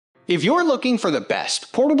If you're looking for the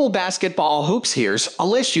best portable basketball hoops, here's a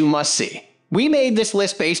list you must see. We made this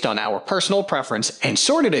list based on our personal preference and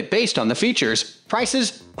sorted it based on the features,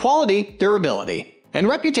 prices, quality, durability, and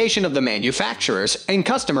reputation of the manufacturers and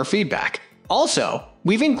customer feedback. Also,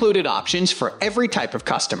 we've included options for every type of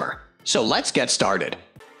customer. So let's get started.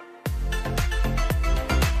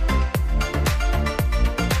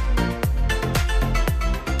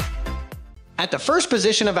 At the first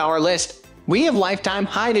position of our list, we have Lifetime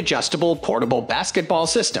Height Adjustable Portable Basketball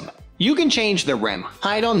System. You can change the rim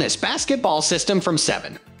height on this basketball system from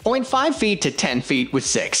 7.5 feet to 10 feet with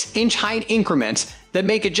 6-inch height increments that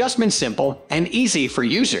make adjustment simple and easy for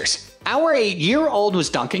users. Our 8-year-old was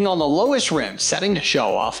dunking on the lowest rim setting to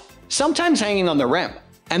show off, sometimes hanging on the rim,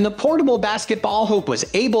 and the portable basketball hoop was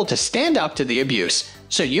able to stand up to the abuse,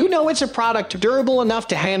 so you know it's a product durable enough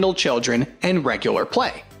to handle children and regular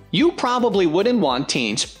play. You probably wouldn't want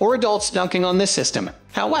teens or adults dunking on this system.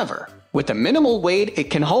 However, with the minimal weight it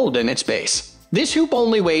can hold in its base, this hoop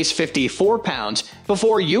only weighs 54 pounds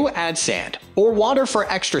before you add sand or water for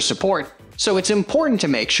extra support, so it's important to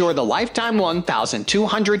make sure the Lifetime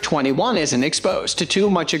 1221 isn't exposed to too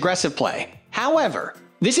much aggressive play. However,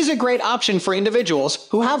 this is a great option for individuals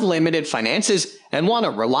who have limited finances and want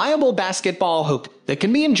a reliable basketball hoop that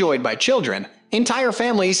can be enjoyed by children, entire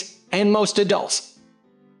families, and most adults.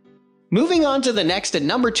 Moving on to the next at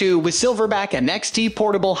number 2 with Silverback NXT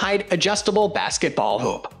Portable Height Adjustable Basketball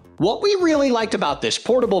Hoop. What we really liked about this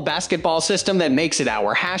portable basketball system that makes it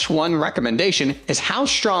our #1 recommendation is how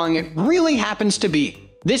strong it really happens to be.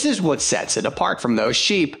 This is what sets it apart from those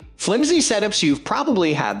cheap, flimsy setups you've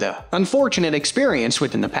probably had the unfortunate experience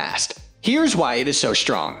with in the past. Here's why it is so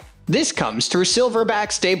strong. This comes through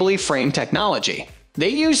Silverback's stably framed technology. They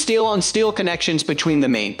use steel-on-steel connections between the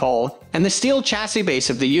main pole and the steel chassis base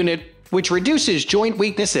of the unit, which reduces joint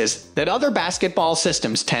weaknesses that other basketball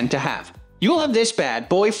systems tend to have. You'll have this bad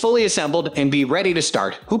boy fully assembled and be ready to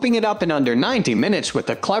start hooping it up in under 90 minutes with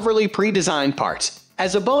the cleverly pre-designed parts.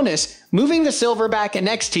 As a bonus, moving the Silverback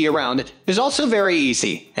NXT around is also very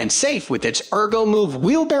easy and safe with its Ergo-Move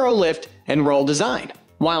wheelbarrow lift and roll design.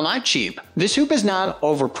 While not cheap, this hoop is not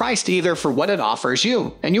overpriced either for what it offers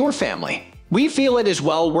you and your family. We feel it is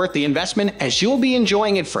well worth the investment as you'll be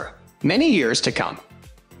enjoying it for many years to come.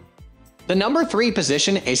 The number 3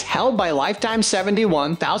 position is held by Lifetime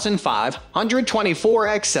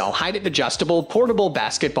 71524 XL Height Adjustable Portable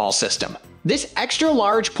Basketball System. This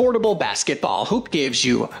extra-large portable basketball hoop gives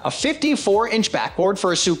you a 54-inch backboard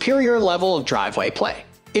for a superior level of driveway play.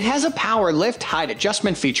 It has a power lift height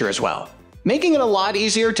adjustment feature as well, making it a lot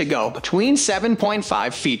easier to go between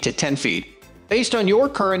 7.5 feet to 10 feet, based on your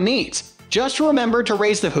current needs. Just remember to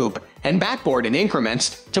raise the hoop and backboard in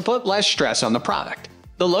increments to put less stress on the product.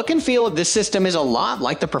 The look and feel of this system is a lot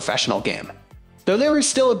like the professional game, though there is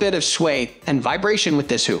still a bit of sway and vibration with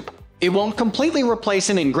this hoop. It won't completely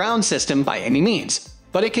replace an in-ground system by any means,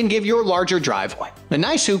 but it can give your larger driveway a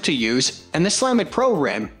nice hoop to use, and the Slam It Pro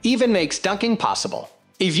rim even makes dunking possible.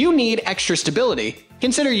 If you need extra stability,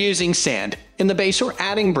 consider using sand in the base or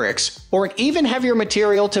adding bricks or an even heavier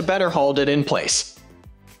material to better hold it in place.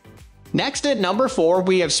 Next at number 4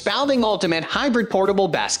 we have Spalding Ultimate Hybrid Portable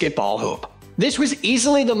Basketball Hoop. This was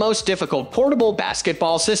easily the most difficult portable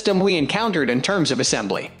basketball system we encountered in terms of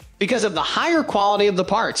assembly. Because of the higher quality of the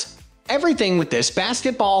parts, everything with this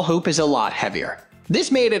basketball hoop is a lot heavier.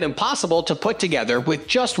 This made it impossible to put together with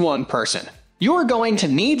just one person. You're going to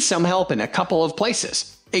need some help in a couple of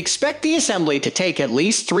places. Expect the assembly to take at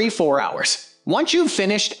least 3-4 hours. Once you've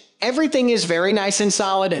finished, everything is very nice and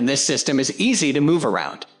solid and this system is easy to move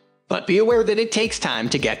around. But be aware that it takes time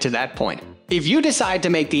to get to that point. If you decide to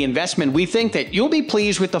make the investment, we think that you'll be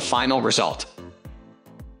pleased with the final result.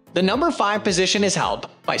 The number 5 position is held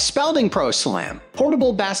by Spalding Pro Slam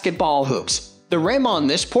Portable Basketball Hoops. The rim on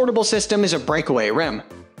this portable system is a breakaway rim,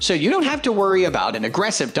 so you don't have to worry about an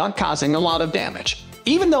aggressive dunk causing a lot of damage.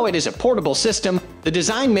 Even though it is a portable system, the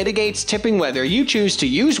design mitigates tipping whether you choose to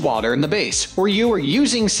use water in the base or you are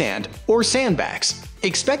using sand or sandbags.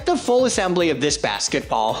 Expect the full assembly of this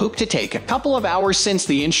basketball hoop to take a couple of hours since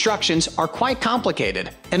the instructions are quite complicated,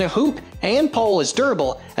 and a hoop and pole as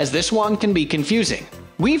durable as this one can be confusing.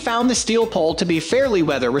 We found the steel pole to be fairly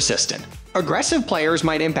weather resistant. Aggressive players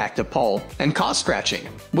might impact the pole and cause scratching,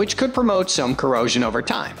 which could promote some corrosion over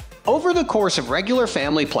time. Over the course of regular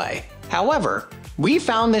family play, however, we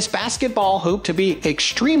found this basketball hoop to be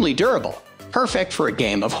extremely durable, perfect for a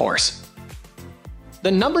game of horse. The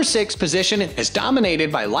number 6 position is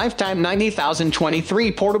dominated by Lifetime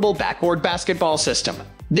 90023 Portable Backboard Basketball System.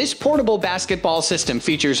 This portable basketball system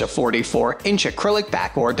features a 44-inch acrylic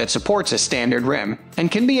backboard that supports a standard rim and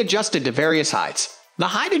can be adjusted to various heights. The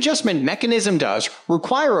height adjustment mechanism does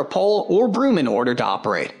require a pole or broom in order to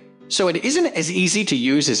operate, so it isn't as easy to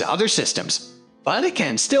use as other systems, but it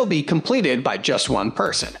can still be completed by just one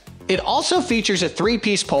person. It also features a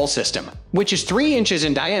 3-piece pole system, which is 3 inches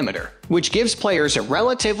in diameter, which gives players a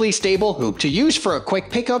relatively stable hoop to use for a quick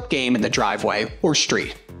pickup game in the driveway or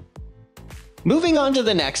street. Moving on to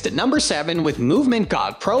the next at number 7 with Movement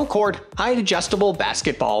God Pro Court Height Adjustable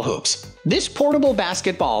Basketball Hoops. This portable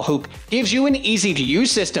basketball hoop gives you an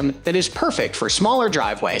easy-to-use system that is perfect for smaller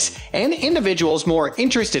driveways and individuals more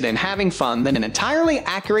interested in having fun than an entirely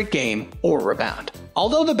accurate game or rebound.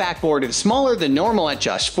 Although the backboard is smaller than normal at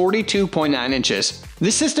just 42.9 inches,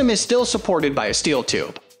 the system is still supported by a steel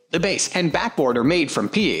tube. The base and backboard are made from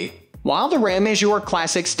PE, while the rim is your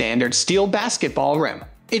classic standard steel basketball rim.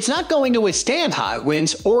 It's not going to withstand high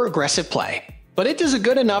winds or aggressive play, but it does a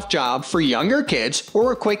good enough job for younger kids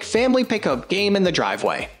or a quick family pickup game in the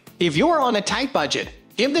driveway. If you're on a tight budget,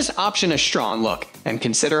 give this option a strong look and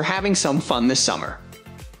consider having some fun this summer.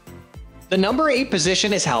 The number 8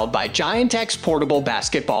 position is held by Giantex Portable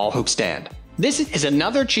Basketball Hoop Stand. This is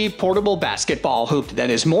another cheap portable basketball hoop that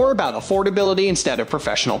is more about affordability instead of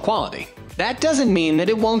professional quality. That doesn't mean that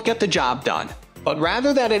it won't get the job done, but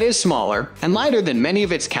rather that it is smaller and lighter than many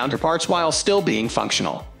of its counterparts while still being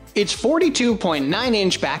functional. Its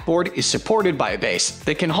 42.9-inch backboard is supported by a base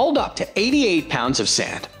that can hold up to 88 pounds of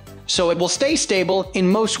sand, so it will stay stable in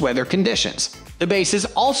most weather conditions. The base is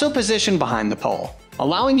also positioned behind the pole,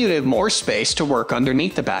 allowing you to have more space to work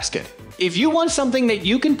underneath the basket. If you want something that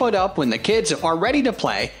you can put up when the kids are ready to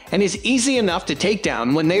play and is easy enough to take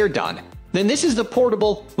down when they are done, then this is the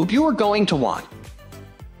portable hoop you are going to want.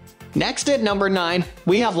 Next at number 9,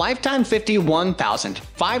 we have Lifetime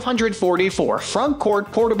 51544 Front Court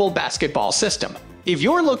Portable Basketball System. If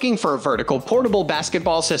you're looking for a vertical portable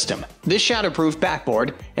basketball system, this shatterproof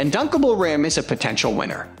backboard and dunkable rim is a potential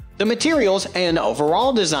winner. The materials and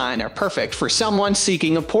overall design are perfect for someone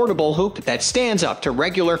seeking a portable hoop that stands up to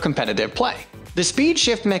regular competitive play. The speed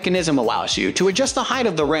shift mechanism allows you to adjust the height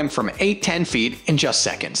of the rim from 8-10 feet in just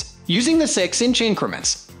seconds, using the 6-inch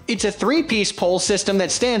increments. It's a 3-piece pole system that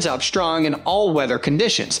stands up strong in all weather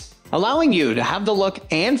conditions, allowing you to have the look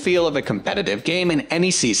and feel of a competitive game in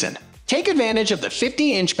any season. Take advantage of the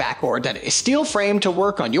 50-inch backboard that is steel framed to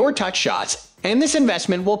work on your touch shots, and this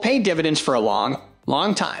investment will pay dividends for a long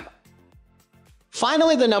time.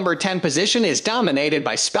 Finally, the number 10 position is dominated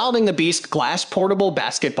by Spalding the Beast Glass Portable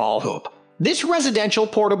Basketball Hoop. This residential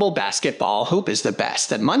portable basketball hoop is the best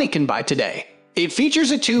that money can buy today. It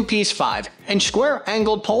features a 2-piece 5-inch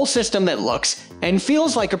square-angled pole system that looks and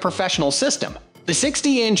feels like a professional system. The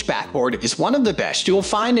 60-inch backboard is one of the best you'll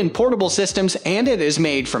find in portable systems, and it is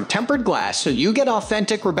made from tempered glass so you get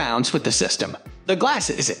authentic rebounds with the system. The glass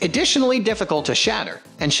is additionally difficult to shatter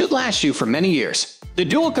and should last you for many years. The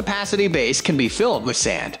dual-capacity base can be filled with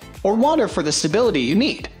sand or water for the stability you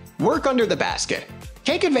need. Work under the basket.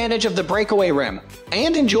 Take advantage of the breakaway rim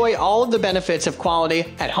and enjoy all of the benefits of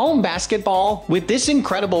quality at-home basketball with this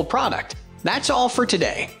incredible product. That's all for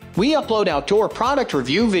today. We upload outdoor product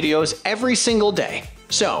review videos every single day,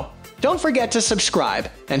 so don't forget to subscribe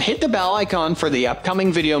and hit the bell icon for the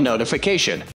upcoming video notification.